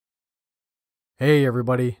Hey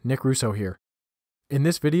everybody, Nick Russo here. In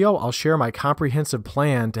this video, I'll share my comprehensive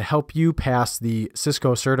plan to help you pass the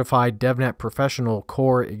Cisco Certified DevNet Professional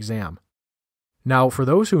Core exam. Now, for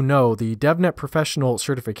those who know, the DevNet Professional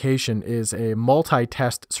certification is a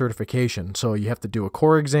multi-test certification, so you have to do a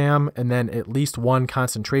core exam and then at least one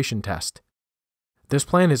concentration test. This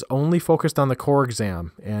plan is only focused on the core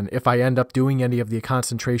exam, and if I end up doing any of the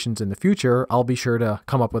concentrations in the future, I'll be sure to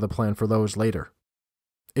come up with a plan for those later.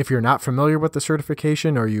 If you're not familiar with the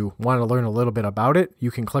certification or you want to learn a little bit about it,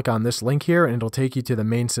 you can click on this link here and it'll take you to the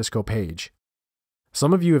main Cisco page.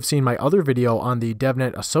 Some of you have seen my other video on the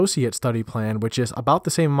DevNet Associate Study Plan, which is about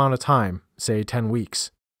the same amount of time, say 10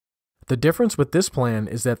 weeks. The difference with this plan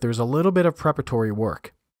is that there's a little bit of preparatory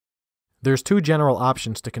work. There's two general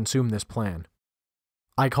options to consume this plan.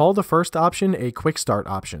 I call the first option a Quick Start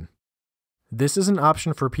option. This is an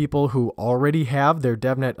option for people who already have their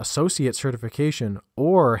DevNet Associate certification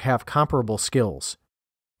or have comparable skills.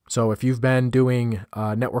 So if you've been doing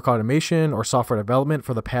network automation or software development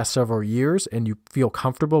for the past several years and you feel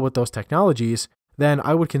comfortable with those technologies, then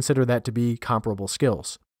I would consider that to be comparable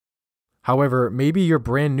skills. However, maybe you're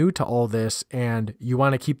brand new to all this and you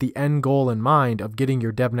want to keep the end goal in mind of getting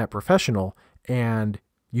your DevNet Professional and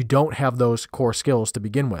you don't have those core skills to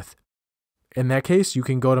begin with. In that case, you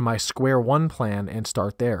can go to my Square One plan and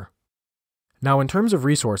start there. Now, in terms of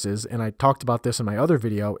resources, and I talked about this in my other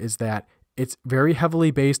video, is that it's very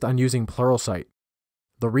heavily based on using Pluralsight.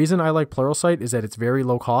 The reason I like Pluralsight is that it's very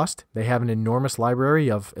low cost. They have an enormous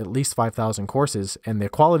library of at least 5,000 courses, and the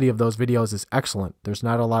quality of those videos is excellent. There's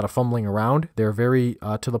not a lot of fumbling around. They're very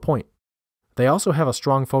to the point. They also have a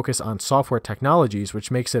strong focus on software technologies,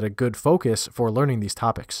 which makes it a good focus for learning these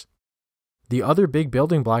topics. The other big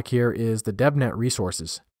building block here is the DevNet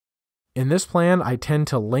resources. In this plan, I tend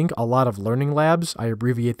to link a lot of learning labs. I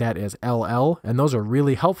abbreviate that as LL, and those are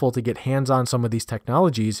really helpful to get hands on some of these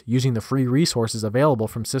technologies using the free resources available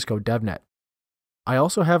from Cisco DevNet. I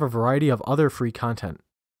also have a variety of other free content.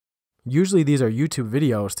 Usually these are YouTube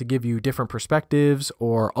videos to give you different perspectives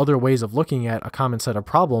or other ways of looking at a common set of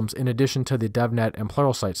problems in addition to the DevNet and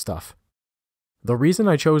Pluralsight stuff. The reason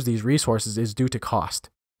I chose these resources is due to cost.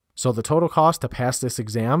 So the total cost to pass this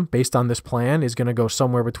exam based on this plan is going to go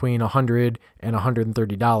somewhere between $100 and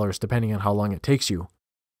 $130 depending on how long it takes you.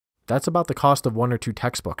 That's about the cost of 1 or 2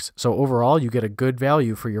 textbooks, so overall you get a good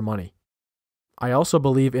value for your money. I also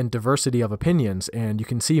believe in diversity of opinions, and you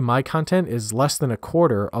can see my content is less than a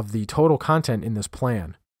quarter of the total content in this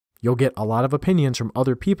plan. You'll get a lot of opinions from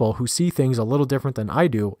other people who see things a little different than I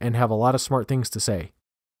do and have a lot of smart things to say.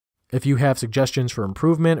 If you have suggestions for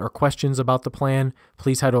improvement or questions about the plan,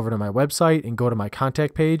 please head over to my website and go to my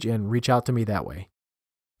contact page and reach out to me that way.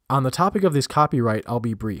 On the topic of this copyright, I'll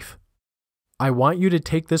be brief. I want you to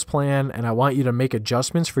take this plan and I want you to make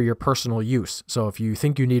adjustments for your personal use. So if you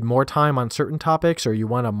think you need more time on certain topics or you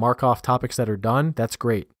want to mark off topics that are done, that's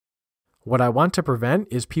great. What I want to prevent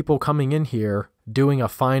is people coming in here doing a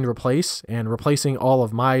find replace and replacing all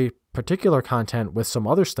of my particular content with some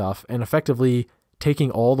other stuff and effectively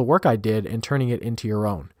taking all the work I did and turning it into your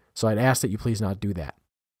own. So I'd ask that you please not do that.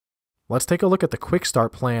 Let's take a look at the Quick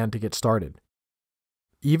Start plan to get started.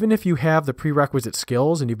 Even if you have the prerequisite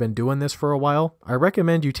skills and you've been doing this for a while, I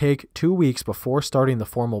recommend you take 2 weeks before starting the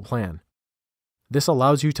formal plan. This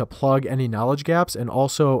allows you to plug any knowledge gaps and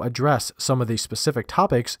also address some of the specific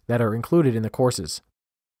topics that are included in the courses.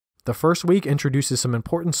 The first week introduces some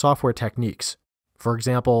important software techniques. For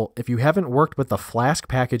example, if you haven't worked with the Flask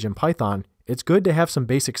package in Python, it's good to have some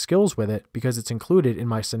basic skills with it because it's included in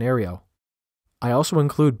my scenario. I also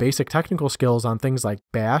include basic technical skills on things like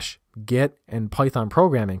Bash, Git, and Python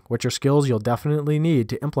programming, which are skills you'll definitely need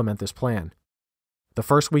to implement this plan. The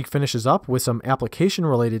first week finishes up with some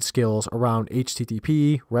application-related skills around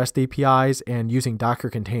HTTP, REST APIs, and using Docker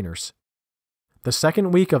containers. The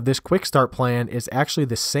second week of this Quick Start plan is actually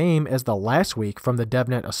the same as the last week from the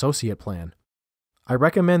DevNet Associate plan. I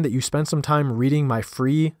recommend that you spend some time reading my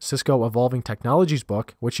free Cisco Evolving Technologies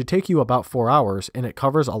book, which should take you about 4 hours, and it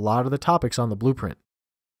covers a lot of the topics on the blueprint.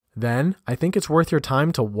 Then, I think it's worth your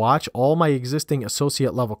time to watch all my existing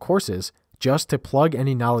associate level courses just to plug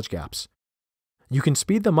any knowledge gaps. You can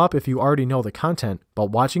speed them up if you already know the content,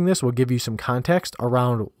 but watching this will give you some context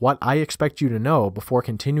around what I expect you to know before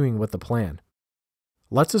continuing with the plan.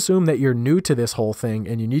 Let's assume that you're new to this whole thing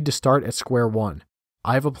and you need to start at square one.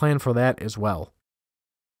 I have a plan for that as well.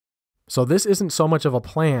 So this isn't so much of a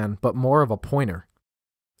plan, but more of a pointer.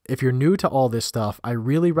 If you're new to all this stuff, I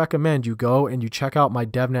really recommend you go and you check out my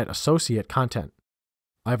DevNet Associate content.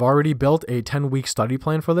 I've already built a 10-week study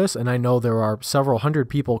plan for this, and I know there are several hundred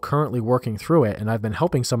people currently working through it, and I've been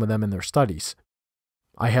helping some of them in their studies.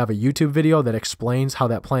 I have a YouTube video that explains how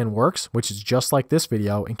that plan works, which is just like this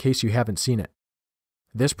video in case you haven't seen it.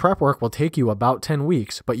 This prep work will take you about 10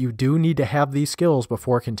 weeks, but you do need to have these skills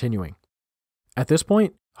before continuing. At this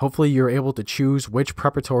point, hopefully you're able to choose which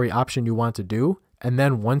preparatory option you want to do, and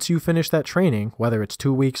then once you finish that training, whether it's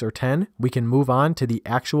 2 weeks or 10, we can move on to the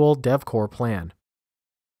actual DEVCOR plan.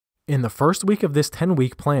 In the first week of this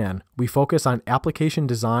 10-week plan, we focus on application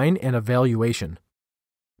design and evaluation.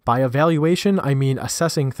 By evaluation, I mean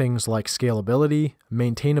assessing things like scalability,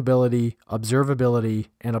 maintainability, observability,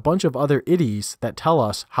 and a bunch of other IDs that tell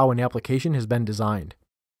us how an application has been designed.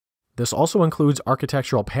 This also includes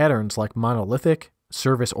architectural patterns like monolithic,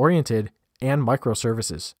 service-oriented, and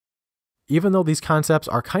microservices. Even though these concepts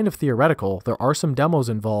are kind of theoretical, there are some demos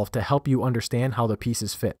involved to help you understand how the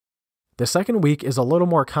pieces fit. The second week is a little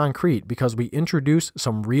more concrete because we introduce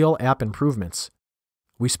some real app improvements.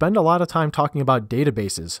 We spend a lot of time talking about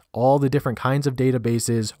databases, all the different kinds of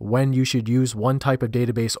databases, when you should use one type of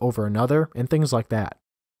database over another, and things like that.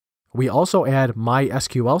 We also add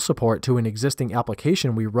MySQL support to an existing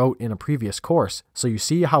application we wrote in a previous course, so you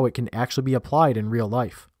see how it can actually be applied in real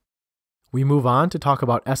life. We move on to talk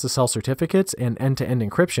about SSL certificates and end-to-end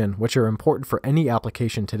encryption, which are important for any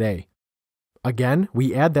application today. Again,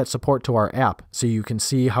 we add that support to our app, so you can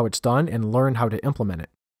see how it's done and learn how to implement it.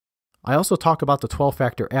 I also talk about the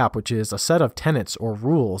 12-factor app, which is a set of tenets or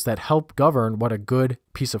rules that help govern what a good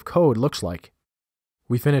piece of code looks like.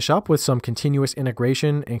 We finish up with some continuous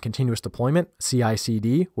integration and continuous deployment,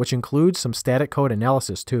 CI/CD, which includes some static code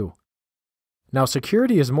analysis too. Now,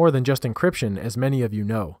 security is more than just encryption, as many of you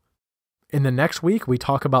know. In the next week, we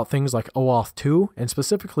talk about things like OAuth 2, and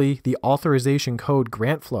specifically the authorization code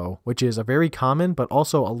grant flow, which is a very common but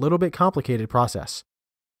also a little bit complicated process.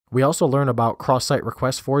 We also learn about cross-site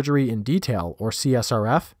request forgery in detail, or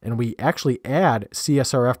CSRF, and we actually add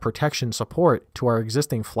CSRF protection support to our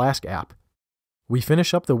existing Flask app. We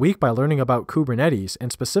finish up the week by learning about Kubernetes,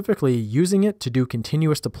 and specifically using it to do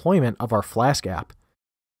continuous deployment of our Flask app.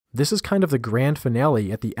 This is kind of the grand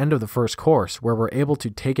finale at the end of the first course, where we're able to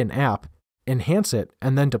take an app, enhance it,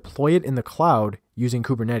 and then deploy it in the cloud using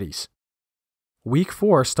Kubernetes. Week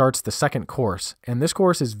 4 starts the second course, and this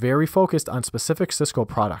course is very focused on specific Cisco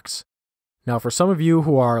products. Now, for some of you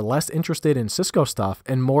who are less interested in Cisco stuff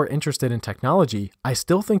and more interested in technology, I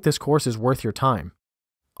still think this course is worth your time.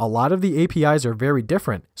 A lot of the APIs are very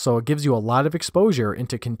different, so it gives you a lot of exposure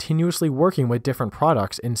into continuously working with different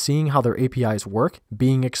products and seeing how their APIs work,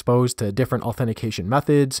 being exposed to different authentication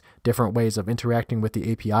methods, different ways of interacting with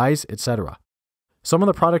the APIs, etc. Some of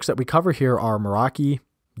the products that we cover here are Meraki,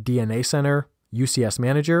 DNA Center, UCS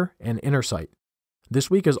Manager, and Intersight. This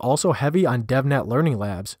week is also heavy on DevNet Learning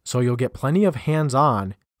Labs, so you'll get plenty of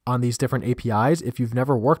hands-on on these different APIs if you've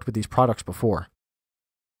never worked with these products before.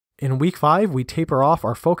 In week 5, we taper off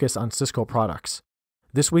our focus on Cisco products.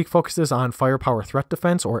 This week focuses on Firepower Threat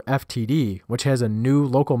Defense, or FTD, which has a new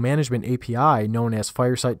local management API known as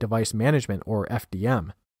Firesite Device Management, or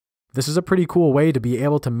FDM. This is a pretty cool way to be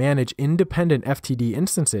able to manage independent FTD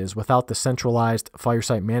instances without the centralized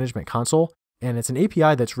Firesite Management Console, and it's an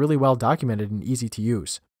API that's really well documented and easy to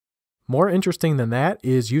use. More interesting than that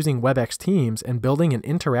is using Webex Teams and building an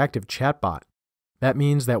interactive chatbot. That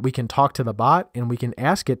means that we can talk to the bot and we can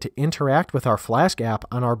ask it to interact with our Flask app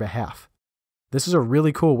on our behalf. This is a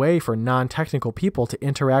really cool way for non-technical people to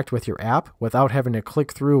interact with your app without having to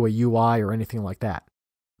click through a UI or anything like that.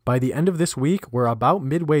 By the end of this week, we're about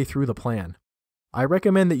midway through the plan. I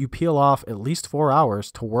recommend that you peel off at least 4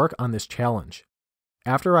 hours to work on this challenge.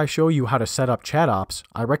 After I show you how to set up chat ops,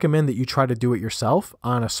 I recommend that you try to do it yourself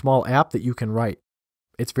on a small app that you can write.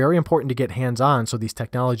 It's very important to get hands-on so these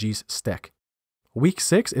technologies stick. Week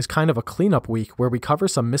 6 is kind of a cleanup week where we cover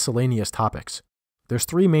some miscellaneous topics. There's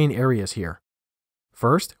 3 main areas here.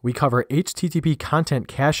 First, we cover HTTP content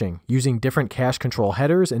caching using different cache control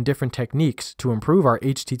headers and different techniques to improve our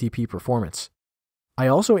HTTP performance. I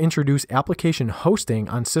also introduce application hosting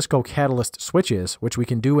on Cisco Catalyst switches, which we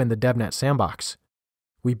can do in the DevNet sandbox.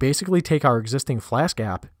 We basically take our existing Flask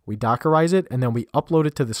app, we Dockerize it, and then we upload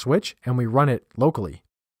it to the switch and we run it locally.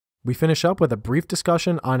 We finish up with a brief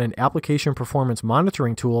discussion on an application performance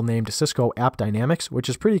monitoring tool named Cisco App Dynamics, which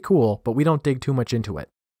is pretty cool, but we don't dig too much into it.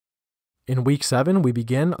 In week 7, we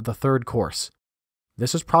begin the third course.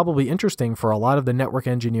 This is probably interesting for a lot of the network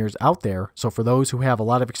engineers out there, so for those who have a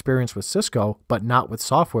lot of experience with Cisco, but not with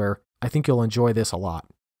software, I think you'll enjoy this a lot.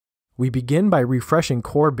 We begin by refreshing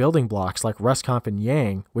core building blocks like RESTconf and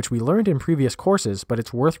Yang, which we learned in previous courses, but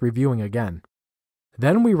it's worth reviewing again.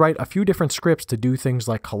 Then we write a few different scripts to do things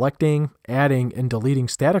like collecting, adding, and deleting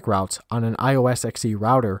static routes on an iOS XE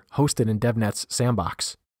router hosted in DevNet's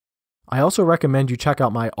sandbox. I also recommend you check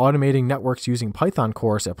out my Automating Networks Using Python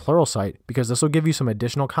course at Pluralsight because this will give you some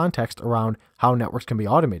additional context around how networks can be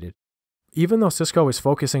automated. Even though Cisco is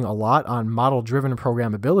focusing a lot on model-driven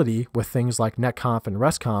programmability with things like netconf and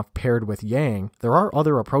restconf paired with Yang, there are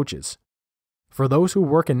other approaches. For those who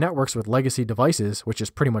work in networks with legacy devices, which is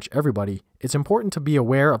pretty much everybody, it's important to be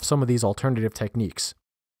aware of some of these alternative techniques.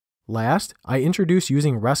 Last, I introduce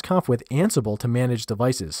using restconf with Ansible to manage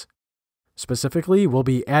devices. Specifically, we'll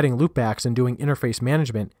be adding loopbacks and doing interface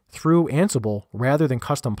management through Ansible rather than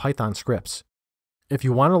custom Python scripts. If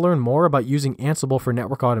you want to learn more about using Ansible for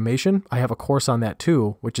network automation, I have a course on that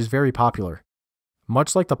too, which is very popular.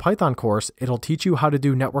 Much like the Python course, it'll teach you how to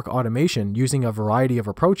do network automation using a variety of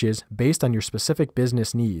approaches based on your specific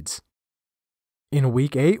business needs. In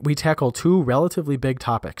Week 8, we tackle two relatively big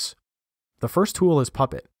topics. The first tool is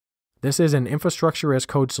Puppet. This is an infrastructure as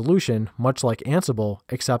code solution, much like Ansible,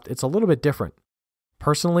 except it's a little bit different.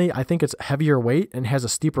 Personally, I think it's heavier weight and has a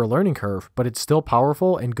steeper learning curve, but it's still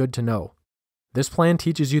powerful and good to know. This plan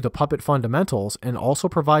teaches you the Puppet fundamentals and also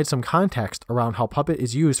provides some context around how Puppet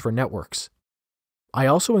is used for networks. I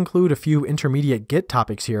also include a few intermediate Git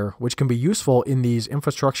topics here, which can be useful in these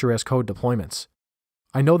infrastructure as code deployments.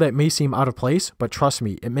 I know that may seem out of place, but trust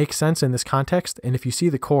me, it makes sense in this context, and if you see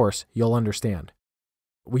the course, you'll understand.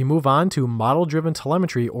 We move on to model-driven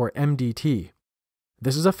telemetry, or MDT.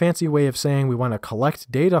 This is a fancy way of saying we want to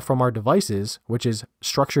collect data from our devices, which is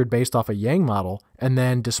structured based off a Yang model, and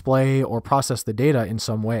then display or process the data in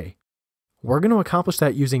some way. We're going to accomplish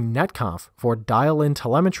that using netconf for dial-in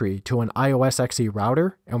telemetry to an iOS XE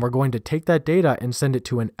router, and we're going to take that data and send it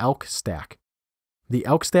to an ELK stack. The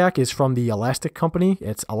ELK stack is from the Elastic company.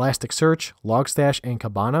 It's Elasticsearch, Logstash, and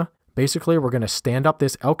Kibana. Basically, we're going to stand up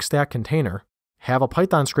this ELK stack container, have a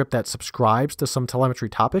Python script that subscribes to some telemetry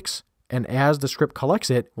topics, and as the script collects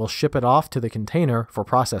it, we'll ship it off to the container for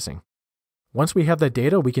processing. Once we have that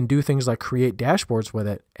data, we can do things like create dashboards with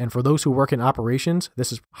it, and for those who work in operations,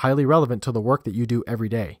 this is highly relevant to the work that you do every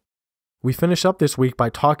day. We finish up this week by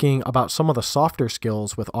talking about some of the softer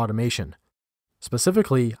skills with automation.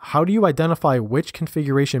 Specifically, how do you identify which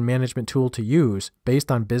configuration management tool to use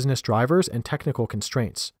based on business drivers and technical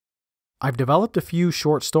constraints? I've developed a few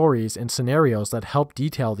short stories and scenarios that help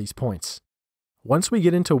detail these points. Once we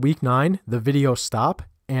get into Week 9, the videos stop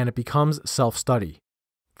and it becomes self-study.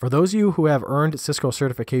 For those of you who have earned Cisco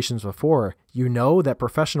certifications before, you know that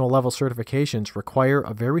professional level certifications require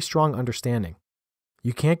a very strong understanding.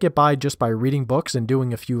 You can't get by just by reading books and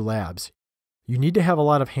doing a few labs. You need to have a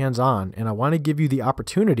lot of hands-on, and I want to give you the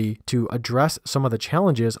opportunity to address some of the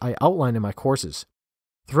challenges I outline in my courses.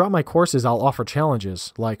 Throughout my courses, I'll offer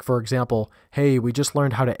challenges, like, for example, hey, we just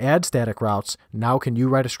learned how to add static routes, now can you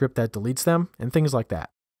write a script that deletes them, and things like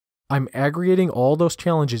that. I'm aggregating all those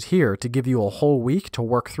challenges here to give you a whole week to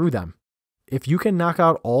work through them. If you can knock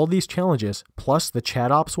out all these challenges, plus the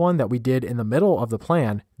ChatOps one that we did in the middle of the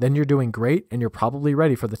plan, then you're doing great and you're probably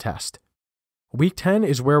ready for the test. Week 10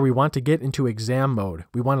 is where we want to get into exam mode.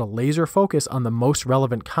 We want to laser focus on the most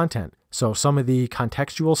relevant content. So some of the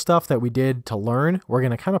contextual stuff that we did to learn, we're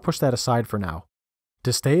going to kind of push that aside for now.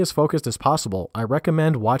 To stay as focused as possible, I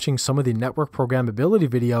recommend watching some of the network programmability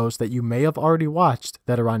videos that you may have already watched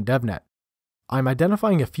that are on DevNet. I'm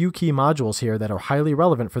identifying a few key modules here that are highly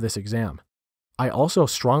relevant for this exam. I also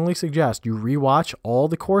strongly suggest you rewatch all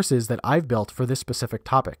the courses that I've built for this specific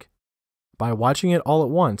topic. By watching it all at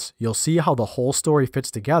once, you'll see how the whole story fits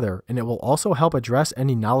together, and it will also help address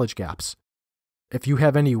any knowledge gaps. If you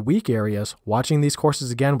have any weak areas, watching these courses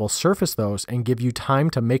again will surface those and give you time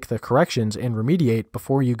to make the corrections and remediate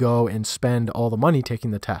before you go and spend all the money taking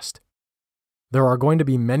the test. There are going to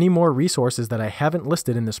be many more resources that I haven't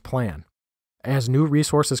listed in this plan. As new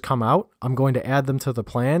resources come out, I'm going to add them to the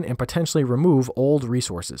plan and potentially remove old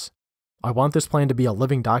resources. I want this plan to be a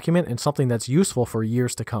living document and something that's useful for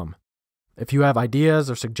years to come. If you have ideas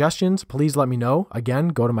or suggestions, please let me know. Again,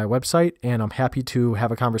 go to my website and I'm happy to have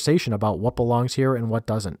a conversation about what belongs here and what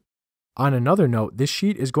doesn't. On another note, this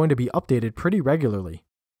sheet is going to be updated pretty regularly.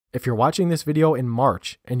 If you're watching this video in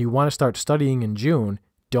March and you want to start studying in June,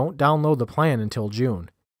 don't download the plan until June.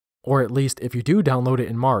 Or at least if you do download it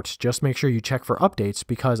in March, just make sure you check for updates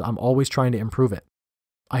because I'm always trying to improve it.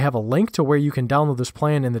 I have a link to where you can download this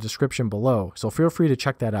plan in the description below, so feel free to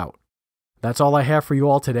check that out. That's all I have for you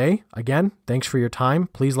all today. Again, thanks for your time.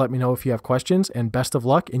 Please let me know if you have questions, and best of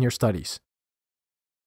luck in your studies.